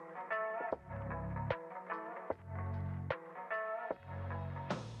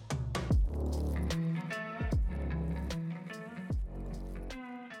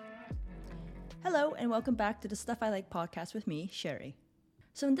Hello, and welcome back to the Stuff I Like podcast with me, Sherry.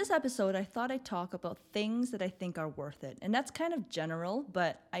 So, in this episode, I thought I'd talk about things that I think are worth it. And that's kind of general,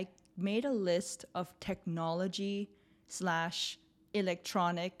 but I made a list of technology slash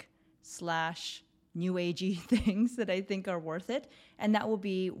electronic slash new agey things that I think are worth it. And that will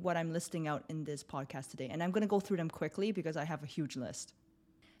be what I'm listing out in this podcast today. And I'm going to go through them quickly because I have a huge list.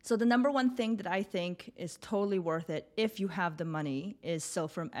 So, the number one thing that I think is totally worth it if you have the money is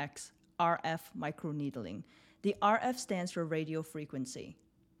Silphium X RF microneedling. The RF stands for radio frequency.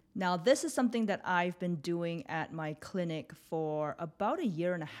 Now, this is something that I've been doing at my clinic for about a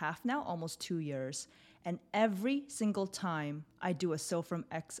year and a half now, almost 2 years. And every single time I do a Silphium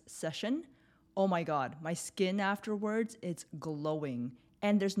X session, oh my God, my skin afterwards, it's glowing.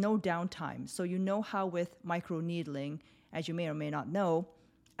 And there's no downtime. So you know how with microneedling, as you may or may not know,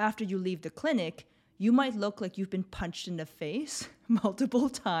 after you leave the clinic, you might look like you've been punched in the face multiple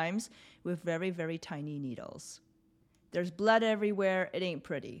times with very, very tiny needles. There's blood everywhere. It ain't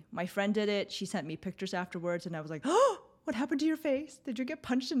pretty. My friend did it. She sent me pictures afterwards, and I was like, oh, what happened to your face? Did you get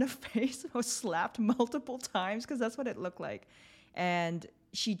punched in the face? I was slapped multiple times because that's what it looked like. And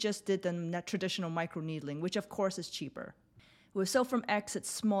she just did the traditional microneedling, which of course is cheaper. With Silphium X, it's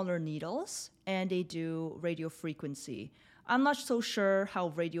smaller needles, and they do radio frequency. I'm not so sure how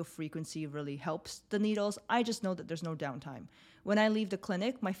radio frequency really helps the needles. I just know that there's no downtime. When I leave the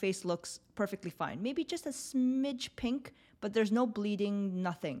clinic, my face looks perfectly fine. Maybe just a smidge pink, but there's no bleeding,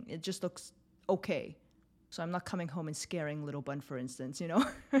 nothing. It just looks okay. So I'm not coming home and scaring little Bun, for instance, you know?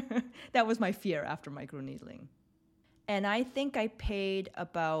 That was my fear after microneedling. And I think I paid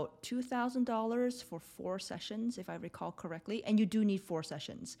about $2,000 for 4 sessions, if I recall correctly. And you do need 4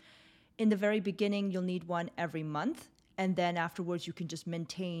 sessions. In the very beginning, you'll need one every month. And then afterwards, you can just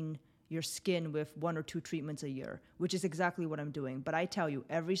maintain your skin with 1 or 2 treatments a year, which is exactly what I'm doing. But I tell you,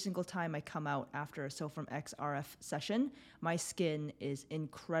 every single time I come out after a Silphium X RF session, my skin is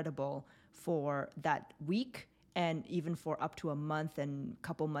incredible for that week and even for up to a month and a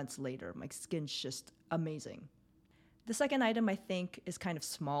couple months later. My skin's just amazing. The second item I think is kind of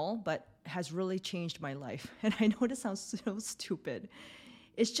small, but has really changed my life. And I know this sounds so stupid.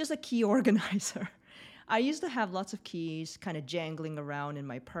 It's just a key organizer. I used to have lots of keys kind of jangling around in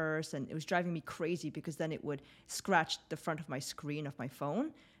my purse, and it was driving me crazy because then it would scratch the front of my screen of my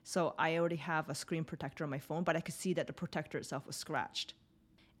phone. So I already have a screen protector on my phone, but I could see that the protector itself was scratched.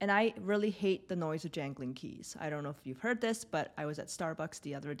 And I really hate the noise of jangling keys. I don't know if you've heard this, but I was at Starbucks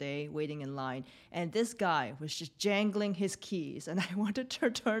the other day waiting in line, and this guy was just jangling his keys, and I wanted to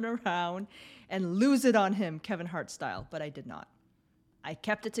turn around and lose it on him, Kevin Hart style, but I did not. I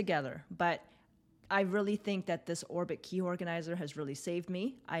kept it together, but I really think that this Orbit key organizer has really saved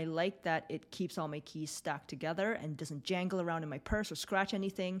me. I like that it keeps all my keys stacked together and doesn't jangle around in my purse or scratch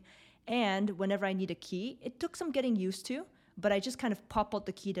anything. And whenever I need a key, it took some getting used to, but I just kind of pop out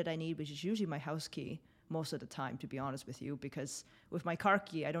the key that I need, which is usually my house key most of the time, to be honest with you, because with my car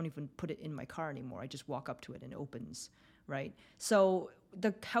key, I don't even put it in my car anymore. I just walk up to it and it opens, right? So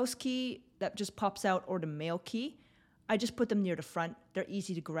the house key that just pops out or the mail key, I just put them near the front. They're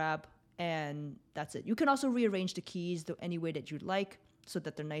easy to grab. And that's it. You can also rearrange the keys any way that you'd like so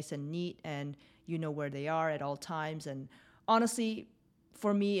that they're nice and neat and you know where they are at all times. And honestly,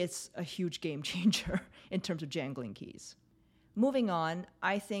 for me, it's a huge game changer in terms of jangling keys. Moving on,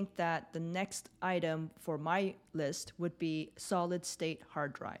 I think that the next item for my list would be solid state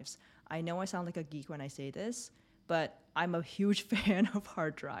hard drives. I know I sound like a geek when I say this, but I'm a huge fan of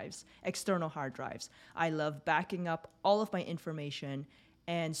hard drives, external hard drives. I love backing up all of my information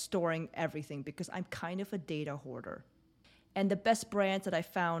and storing everything because I'm kind of a data hoarder. And the best brands that I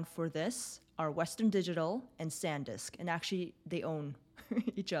found for this are Western Digital and SanDisk. And actually, they own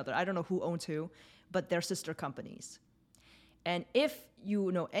each other. I don't know who owns who, but they're sister companies. And if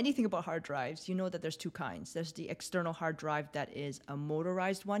you know anything about hard drives, you know that there's 2 kinds. There's the external hard drive that is a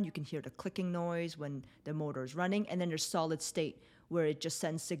motorized one. You can hear the clicking noise when the motor is running. And then there's solid state, where it just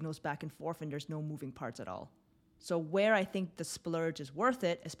sends signals back and forth and there's no moving parts at all. So where I think the splurge is worth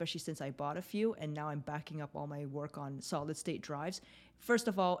it, especially since I bought a few and now I'm backing up all my work on solid state drives. First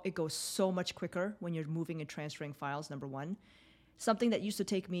of all, it goes so much quicker when you're moving and transferring files, number one. Something that used to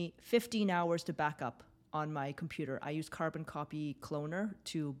take me 15 hours to back up on my computer. I use Carbon Copy Cloner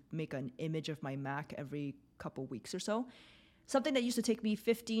to make an image of my Mac every couple weeks or so. Something that used to take me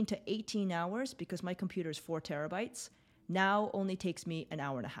 15 to 18 hours because my computer is 4 terabytes, now only takes me an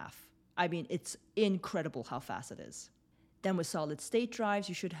hour and a half. I mean, it's incredible how fast it is. Then with solid state drives,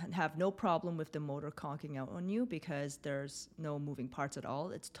 you should have no problem with the motor conking out on you because there's no moving parts at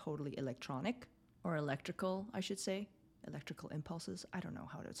all. It's totally electronic, or electrical, I should say. electrical impulses. I don't know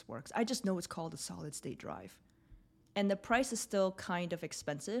how this works. I just know it's called a solid state drive. And the price is still kind of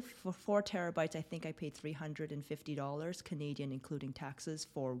expensive. For 4 terabytes, I think I paid $350 Canadian, including taxes,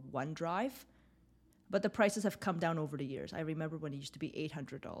 for one drive. But the prices have come down over the years. I remember when it used to be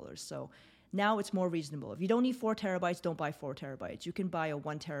 $800. So now it's more reasonable. If you don't need 4 terabytes, don't buy 4 terabytes. You can buy a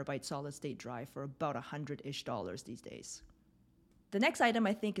 1 terabyte solid state drive for about $100-ish these days. The next item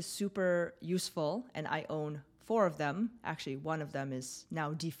I think is super useful, and I own 4 of them. Actually, one of them is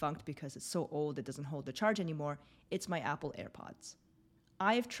now defunct because it's so old it doesn't hold the charge anymore. It's my Apple AirPods.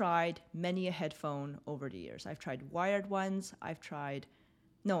 I've tried many a headphone over the years. I've tried wired ones.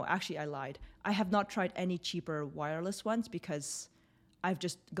 No, actually, I lied. I have not tried any cheaper wireless ones because I've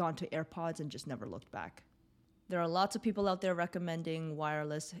just gone to AirPods and just never looked back. There are lots of people out there recommending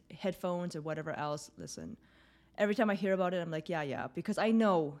wireless headphones or whatever else. Listen, every time I hear about it, I'm like, yeah, because I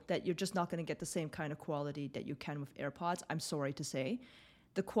know that you're just not going to get the same kind of quality that you can with AirPods. I'm sorry to say.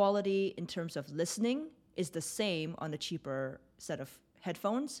 The quality in terms of listening is the same on a cheaper set of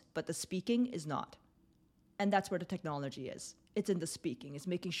headphones, but the speaking is not. And that's where the technology is. It's in the speaking. It's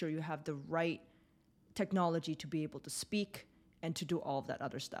making sure you have the right technology to be able to speak and to do all of that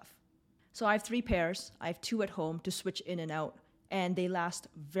other stuff. So I have 3 pairs. I have 2 at home to switch in and out, and they last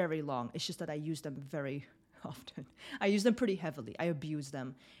very long. It's just that I use them very often. I use them pretty heavily. I abuse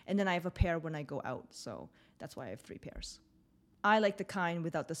them. And then I have a pair when I go out, so that's why I have 3 pairs. I like the kind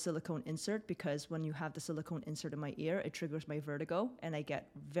without the silicone insert because when you have the silicone insert in my ear, it triggers my vertigo, and I get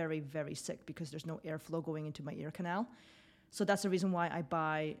very, very sick because there's no airflow going into my ear canal. So that's the reason why I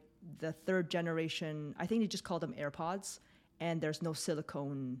buy the 3rd generation, I think they just call them AirPods, and there's no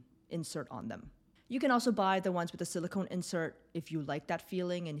silicone insert on them. You can also buy the ones with the silicone insert if you like that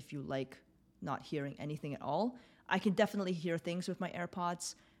feeling and if you like not hearing anything at all. I can definitely hear things with my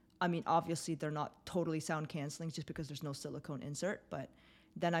AirPods. I mean, obviously, they're not totally sound canceling just because there's no silicone insert, but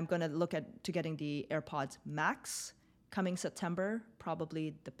then I'm going to look to getting the AirPods Max coming September,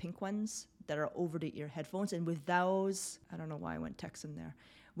 probably the pink ones that are over-the-ear headphones. And with those, I don't know why I went Texan there.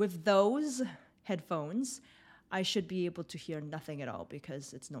 With those headphones, I should be able to hear nothing at all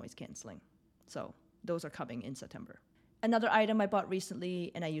because it's noise canceling. So those are coming in September. Another item I bought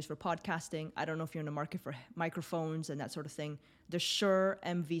recently and I use for podcasting, I don't know if you're in the market for microphones and that sort of thing, the Shure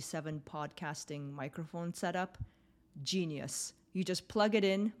MV7 podcasting microphone setup, genius. You just plug it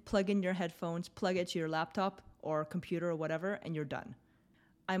in, plug in your headphones, plug it to your laptop or computer or whatever, and you're done.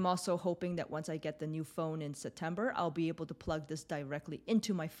 I'm also hoping that once I get the new phone in September, I'll be able to plug this directly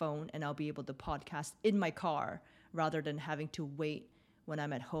into my phone and I'll be able to podcast in my car rather than having to wait when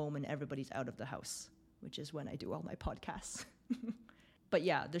I'm at home and everybody's out of the house, which is when I do all my podcasts. But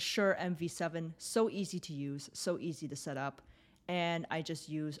yeah, the Shure MV7, so easy to use, so easy to set up. And I just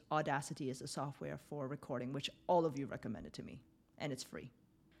use Audacity as a software for recording, which all of you recommended to me, and it's free.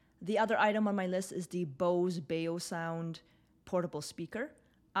 The other item on my list is the Bose Beosound portable speaker.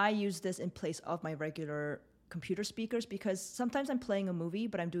 I use this in place of my regular computer speakers because sometimes I'm playing a movie,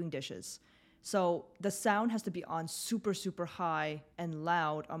 but I'm doing dishes. So the sound has to be on super, super high and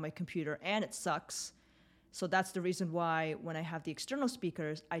loud on my computer, and it sucks. So that's the reason why when I have the external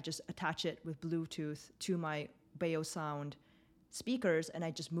speakers, I just attach it with Bluetooth to my Beosound speakers, and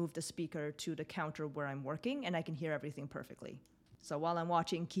I just move the speaker to the counter where I'm working, and I can hear everything perfectly. So while I'm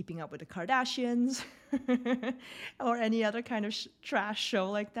watching Keeping Up with the Kardashians or any other kind of trash show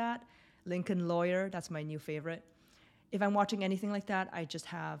like that, Lincoln Lawyer, that's my new favorite. If I'm watching anything like that, I just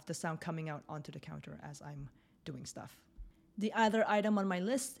have the sound coming out onto the counter as I'm doing stuff. The other item on my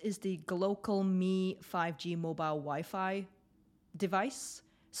list is the Glocal Me 5G mobile Wi-Fi device.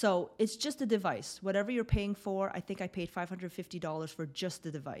 So it's just a device. Whatever you're paying for, I think I paid $550 for just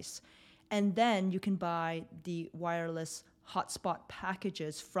the device. And then you can buy the wireless hotspot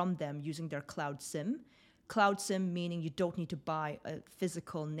packages from them using their Cloud SIM. Cloud SIM meaning you don't need to buy a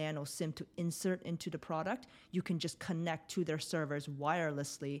physical nano SIM to insert into the product. You can just connect to their servers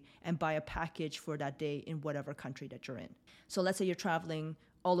wirelessly and buy a package for that day in whatever country that you're in. So let's say you're traveling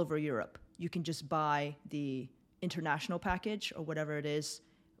all over Europe. You can just buy the international package or whatever it is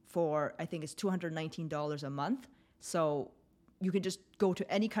for, I think it's $219 a month. So you can just go to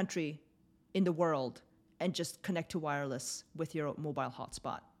any country in the world and just connect to wireless with your mobile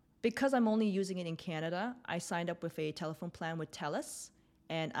hotspot. Because I'm only using it in Canada, I signed up with a telephone plan with TELUS,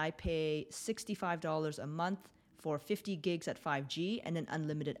 and I pay $65 a month for 50 gigs at 5G and then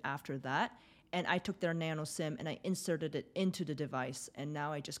unlimited after that. And I took their nano SIM and I inserted it into the device, and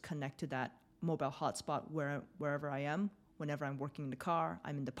now I just connect to that mobile hotspot wherever I am, whenever I'm working in the car,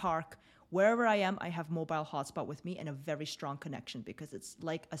 I'm in the park, wherever I am, I have mobile hotspot with me and a very strong connection because it's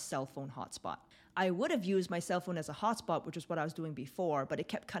like a cell phone hotspot. I would have used my cell phone as a hotspot, which is what I was doing before, but it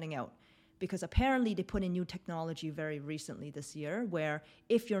kept cutting out because apparently they put in new technology very recently this year where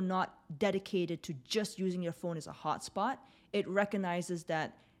if you're not dedicated to just using your phone as a hotspot, it recognizes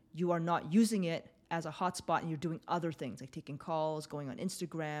that you are not using it as a hotspot and you're doing other things like taking calls, going on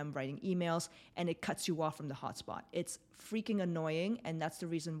Instagram, writing emails, and it cuts you off from the hotspot. It's freaking annoying, and that's the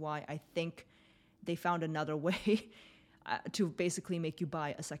reason why I think they found another way to basically make you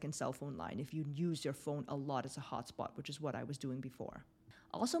buy a second cell phone line if you use your phone a lot as a hotspot, which is what I was doing before.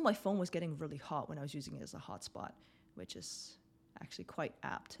 Also, my phone was getting really hot when I was using it as a hotspot, which is actually quite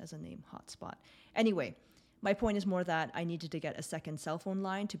apt as a name, hotspot. Anyway, my point is more that I needed to get a second cell phone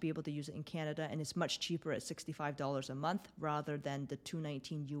line to be able to use it in Canada, and it's much cheaper at $65 a month rather than the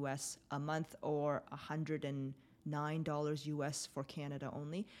 $219 US a month or $109 US for Canada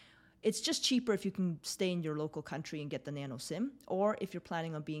only. It's just cheaper if you can stay in your local country and get the nano SIM, or if you're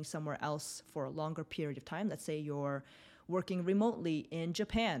planning on being somewhere else for a longer period of time. Let's say you're working remotely in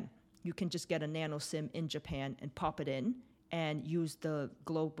Japan. You can just get a nano SIM in Japan and pop it in and use the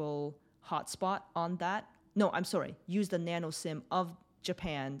global hotspot on that. No, I'm sorry. Use the nano SIM of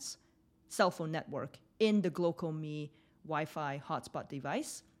Japan's cell phone network in the GlocalMe Wi-Fi hotspot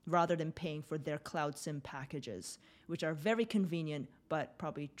device rather than paying for their cloud SIM packages, which are very convenient, but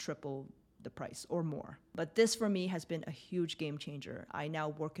probably triple the price or more. But this for me has been a huge game changer. I now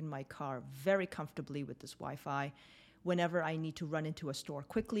work in my car very comfortably with this Wi-Fi. Whenever I need to run into a store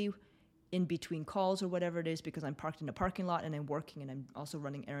quickly, in between calls or whatever it is, because I'm parked in a parking lot and I'm working and I'm also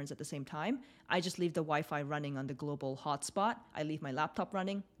running errands at the same time, I just leave the Wi-Fi running on the global hotspot. I leave my laptop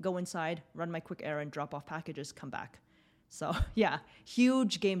running, go inside, run my quick errand, drop off packages, come back. So yeah,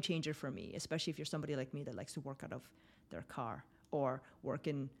 huge game changer for me, especially if you're somebody like me that likes to work out of their car or work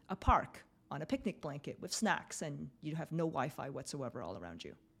in a park on a picnic blanket with snacks and you have no Wi-Fi whatsoever all around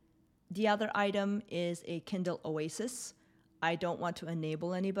you. The other item is a Kindle Oasis. I don't want to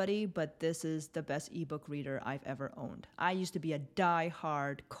enable anybody, but this is the best ebook reader I've ever owned. I used to be a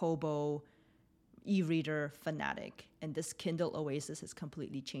die-hard Kobo e-reader fanatic, and this Kindle Oasis has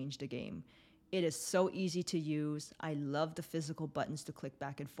completely changed the game. It is so easy to use. I love the physical buttons to click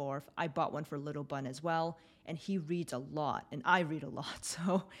back and forth. I bought one for Little Bun as well, and he reads a lot, and I read a lot,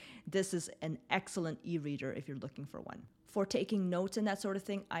 so this is an excellent e-reader if you're looking for one. For taking notes and that sort of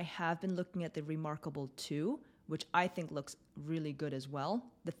thing, I have been looking at the Remarkable 2, which I think looks really good as well.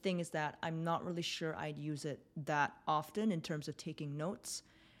 The thing is that I'm not really sure I'd use it that often in terms of taking notes.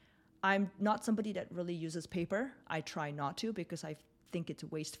 I'm not somebody that really uses paper. I try not to because I think it's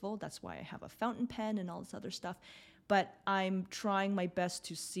wasteful. That's why I have a fountain pen and all this other stuff. But I'm trying my best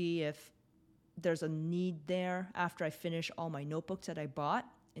to see if there's a need there after I finish all my notebooks that I bought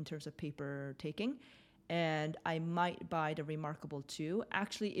in terms of paper taking. And I might buy the Remarkable 2.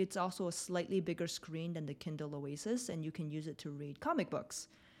 Actually, it's also a slightly bigger screen than the Kindle Oasis, and you can use it to read comic books.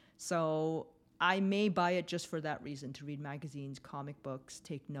 So I may buy it just for that reason, to read magazines, comic books,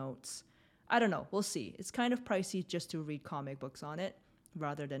 take notes. I don't know. We'll see. It's kind of pricey just to read comic books on it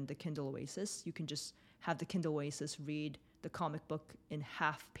rather than the Kindle Oasis. You can just have the Kindle Oasis read the comic book in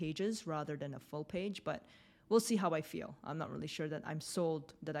half pages rather than a full page, but we'll see how I feel. I'm not really sure that I'm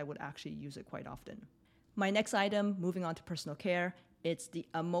sold that I would actually use it quite often. My next item, moving on to personal care, it's the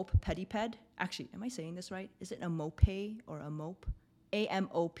Amope Pediped. Actually, am I saying this right? Is it Amope or Amope?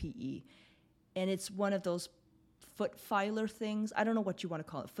 A-M-O-P-E. And it's one of those foot filer things. I don't know what you want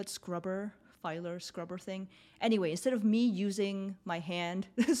to call it. Foot scrubber, filer, scrubber thing. Anyway, instead of me using my hand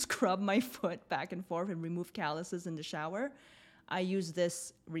to scrub my foot back and forth and remove calluses in the shower, I use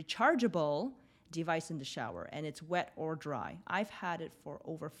this rechargeable device in the shower, and it's wet or dry. I've had it for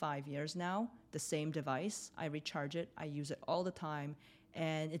over 5 years now, the same device. I recharge it. I use it all the time,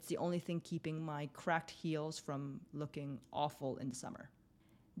 and it's the only thing keeping my cracked heels from looking awful in the summer.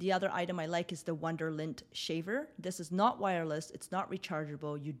 The other item I like is the Wonderlint shaver. This is not wireless. It's not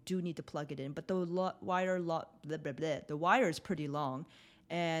rechargeable. You do need to plug it in, but the wire is pretty long,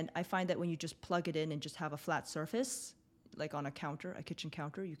 and I find that when you just plug it in and just have a flat surface, like on a counter, a kitchen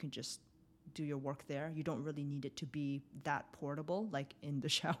counter, you can just do your work there. You don't really need it to be that portable, like in the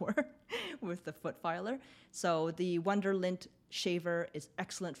shower with the foot filer. So the Wonderlint shaver is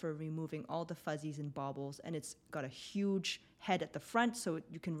excellent for removing all the fuzzies and bobbles, and it's got a huge head at the front, so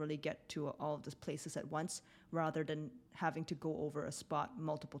you can really get to all of the places at once rather than having to go over a spot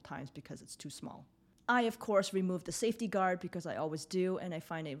multiple times because it's too small. I, of course, remove the safety guard because I always do, and I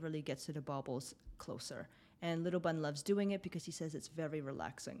find it really gets to the bobbles closer. And Little Bun loves doing it because he says it's very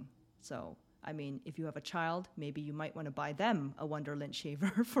relaxing. So I mean, if you have a child, maybe you might want to buy them a Wonderlint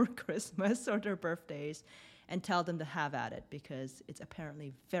shaver for Christmas or their birthdays and tell them to have at it because it's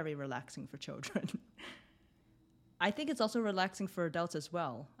apparently very relaxing for children. I think it's also relaxing for adults as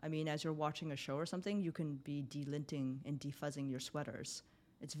well. I mean, as you're watching a show or something, you can be delinting and defuzzing your sweaters.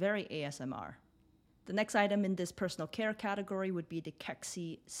 It's very ASMR. The next item in this personal care category would be the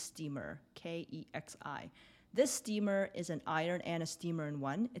Kexi Steamer, Kexi. This steamer is an iron and a steamer in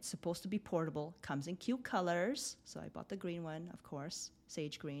one. It's supposed to be portable, comes in cute colors. So I bought the green one, of course,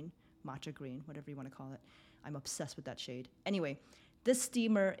 sage green, matcha green, whatever you want to call it. I'm obsessed with that shade. Anyway, this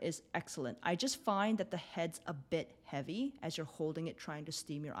steamer is excellent. I just find that the head's a bit heavy as you're holding it trying to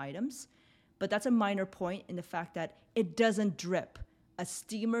steam your items. But that's a minor point in the fact that it doesn't drip. A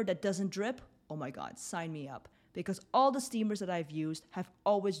steamer that doesn't drip, oh my God, sign me up. Because all the steamers that I've used have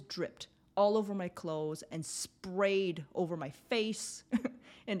always dripped all over my clothes and sprayed over my face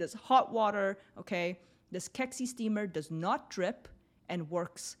in this hot water, okay? This Kexi steamer does not drip and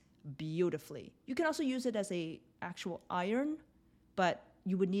works beautifully. You can also use it as a actual iron, but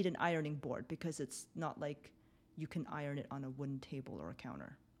you would need an ironing board because it's not like you can iron it on a wooden table or a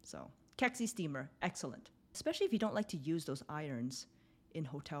counter. So Kexi steamer, excellent. Especially if you don't like to use those irons in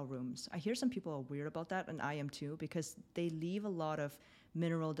hotel rooms. I hear some people are weird about that, and I am too, because they leave a lot of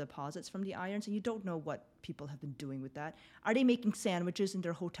mineral deposits from the irons, and you don't know what people have been doing with that. Are they making sandwiches in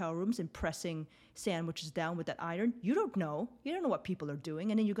their hotel rooms and pressing sandwiches down with that iron? You don't know. You don't know what people are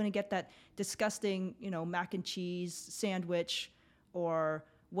doing, and then you're going to get that disgusting, mac and cheese sandwich or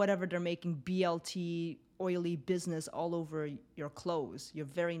whatever they're making, BLT, oily business all over your clothes, your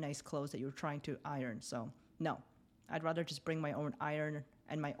very nice clothes that you're trying to iron. So no, I'd rather just bring my own iron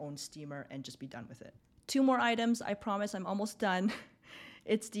and my own steamer and just be done with it. 2 more items, I promise I'm almost done.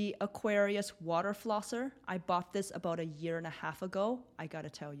 It's the Aquarius water flosser. I bought this about 1.5 years ago. I gotta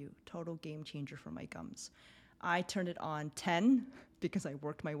tell you, total game changer for my gums. I turned it on 10 because I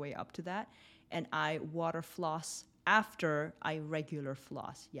worked my way up to that, and I water floss after I regular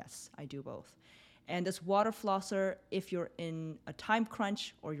floss. Yes, I do both. And this water flosser, if you're in a time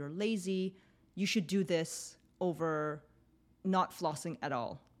crunch or you're lazy, you should do this over not flossing at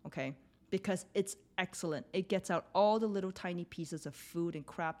all, okay? Because it's excellent. It gets out all the little tiny pieces of food and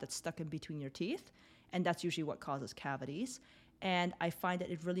crap that's stuck in between your teeth, and that's usually what causes cavities. And I find that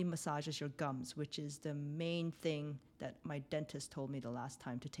it really massages your gums, which is the main thing that my dentist told me the last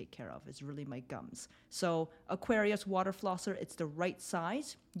time to take care of, is really my gums. So Aquarius water flosser, it's the right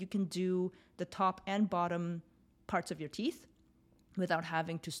size. You can do the top and bottom parts of your teeth without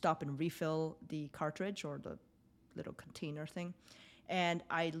having to stop and refill the cartridge or the little container thing. And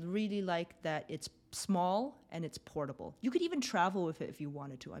I really like that it's small and it's portable. You could even travel with it if you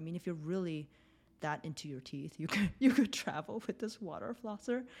wanted to. I mean, if you're really that into your teeth, you could travel with this water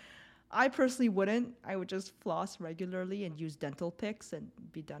flosser. I personally wouldn't. I would just floss regularly and use dental picks and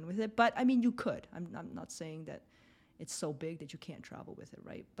be done with it. But I mean, you could. I'm not saying that it's so big that you can't travel with it,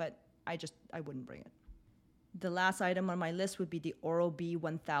 right? But I wouldn't bring it. The last item on my list would be the Oral-B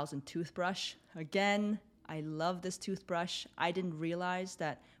 1000 toothbrush. Again, I love this toothbrush. I didn't realize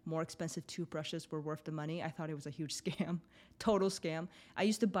that more expensive toothbrushes were worth the money. I thought it was a huge scam, total scam. I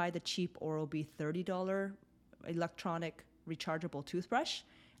used to buy the cheap Oral-B $30 electronic rechargeable toothbrush,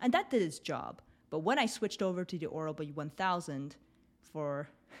 and that did its job. But when I switched over to the Oral-B 1000 for,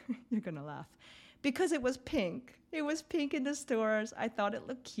 you're gonna laugh, because it was pink. It was pink in the stores. I thought it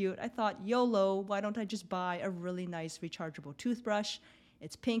looked cute. I thought, YOLO, why don't I just buy a really nice rechargeable toothbrush?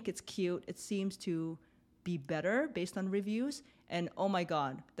 It's pink, it's cute, it seems to be better based on reviews. And oh my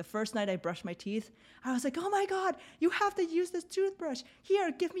God, the first night I brushed my teeth, I was like, oh my God, you have to use this toothbrush. Here,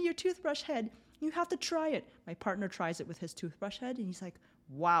 give me your toothbrush head. You have to try it. My partner tries it with his toothbrush head and he's like,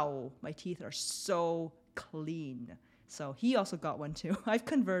 wow, my teeth are so clean. So he also got one too. I've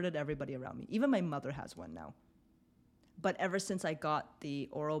converted everybody around me. Even my mother has one now. But ever since I got the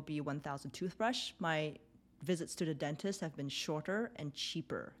Oral-B 1000 toothbrush, my visits to the dentist have been shorter and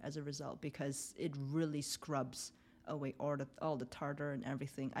cheaper as a result because it really scrubs away all the tartar and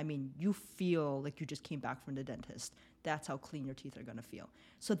everything. I mean, you feel like you just came back from the dentist. That's how clean your teeth are going to feel.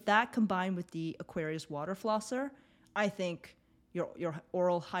 So that combined with the Aquarius water flosser, I think your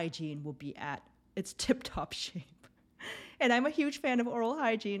oral hygiene will be at its tip-top shape. And I'm a huge fan of oral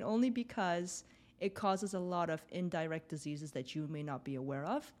hygiene only because it causes a lot of indirect diseases that you may not be aware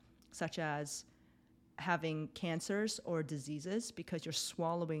of, such as having cancers or diseases because you're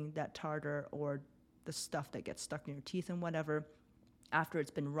swallowing that tartar or the stuff that gets stuck in your teeth and whatever after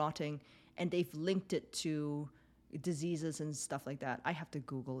it's been rotting, and they've linked it to diseases and stuff like that. I have to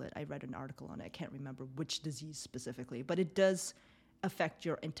Google it. I read an article on it. I can't remember which disease specifically, but it does affect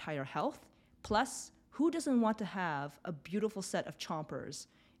your entire health. Plus, who doesn't want to have a beautiful set of chompers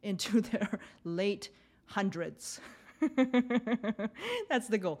into their late hundreds? That's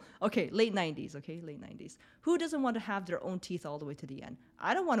the goal. Okay, late 90s, late 90s. Who doesn't want to have their own teeth all the way to the end?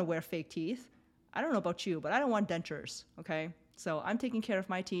 I don't want to wear fake teeth. I don't know about you, but I don't want dentures, okay? So I'm taking care of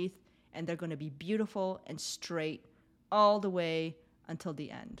my teeth, and they're going to be beautiful and straight all the way until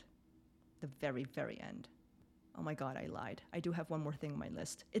the end. The very, very end. Oh my God, I lied. I do have one more thing on my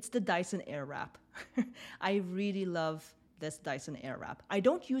list. It's the Dyson Airwrap. I really love this Dyson Airwrap. I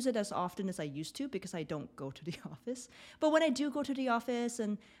don't use it as often as I used to because I don't go to the office. But when I do go to the office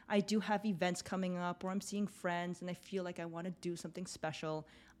and I do have events coming up or I'm seeing friends and I feel like I want to do something special,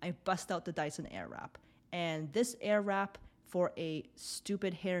 I bust out the Dyson Airwrap. And this Airwrap for a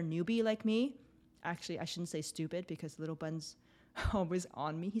stupid hair newbie like me, actually I shouldn't say stupid because Little Bun's always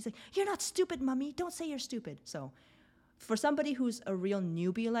on me. He's like, "You're not stupid, mommy. Don't say you're stupid." So for somebody who's a real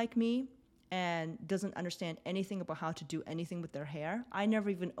newbie like me and doesn't understand anything about how to do anything with their hair, I never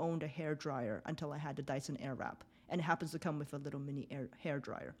even owned a hair dryer until I had the Dyson Airwrap. And it happens to come with a little mini hair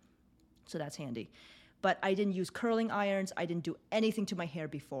dryer. So that's handy. But I didn't use curling irons. I didn't do anything to my hair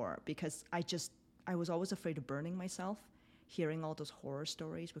before because I was always afraid of burning myself, hearing all those horror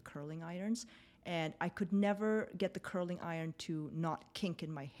stories with curling irons. And I could never get the curling iron to not kink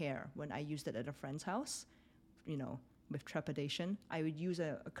in my hair when I used it at a friend's house, with trepidation. I would use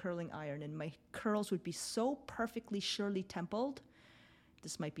a curling iron and my curls would be so perfectly surely templed.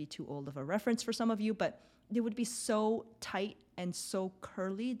 This might be too old of a reference for some of you, but they would be so tight and so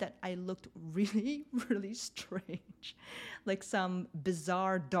curly that I looked really, really strange, like some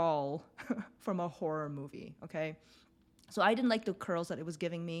bizarre doll from a horror movie, okay? So I didn't like the curls that it was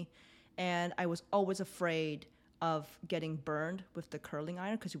giving me. And I was always afraid of getting burned with the curling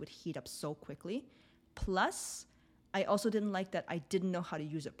iron because it would heat up so quickly. Plus, I also didn't like that I didn't know how to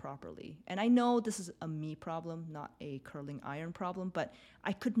use it properly. And I know this is a me problem, not a curling iron problem, but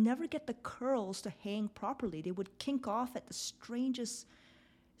I could never get the curls to hang properly. They would kink off at the strangest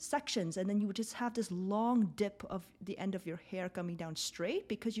sections, and then you would just have this long dip of the end of your hair coming down straight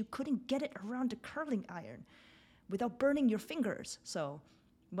because you couldn't get it around the curling iron without burning your fingers. So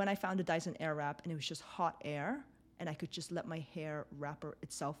when I found the Dyson Airwrap and it was just hot air and I could just let my hair wrap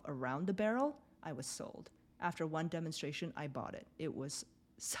itself around the barrel, I was sold. After one demonstration, I bought it. It was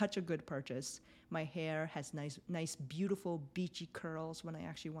such a good purchase. My hair has nice, beautiful, beachy curls when I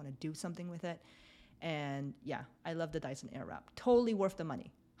actually want to do something with it. And yeah, I love the Dyson Airwrap. Totally worth the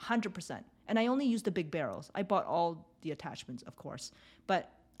money, 100%. And I only use the big barrels. I bought all the attachments, of course,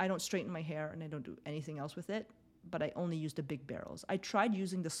 but I don't straighten my hair and I don't do anything else with it. But I only use the big barrels. I tried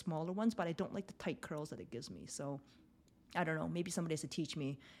using the smaller ones, but I don't like the tight curls that it gives me. So I don't know, maybe somebody has to teach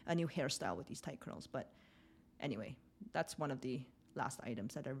me a new hairstyle with these tight curls. But anyway, that's one of the last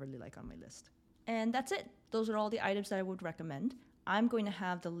items that I really like on my list. And that's it. Those are all the items that I would recommend. I'm going to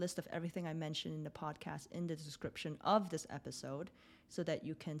have the list of everything I mentioned in the podcast in the description of this episode so that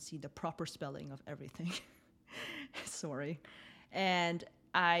you can see the proper spelling of everything. Sorry. And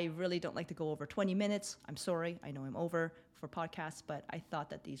I really don't like to go over 20 minutes. I'm sorry. I know I'm over for podcasts, but I thought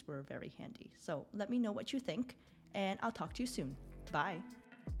that these were very handy. So let me know what you think, and I'll talk to you soon. Bye.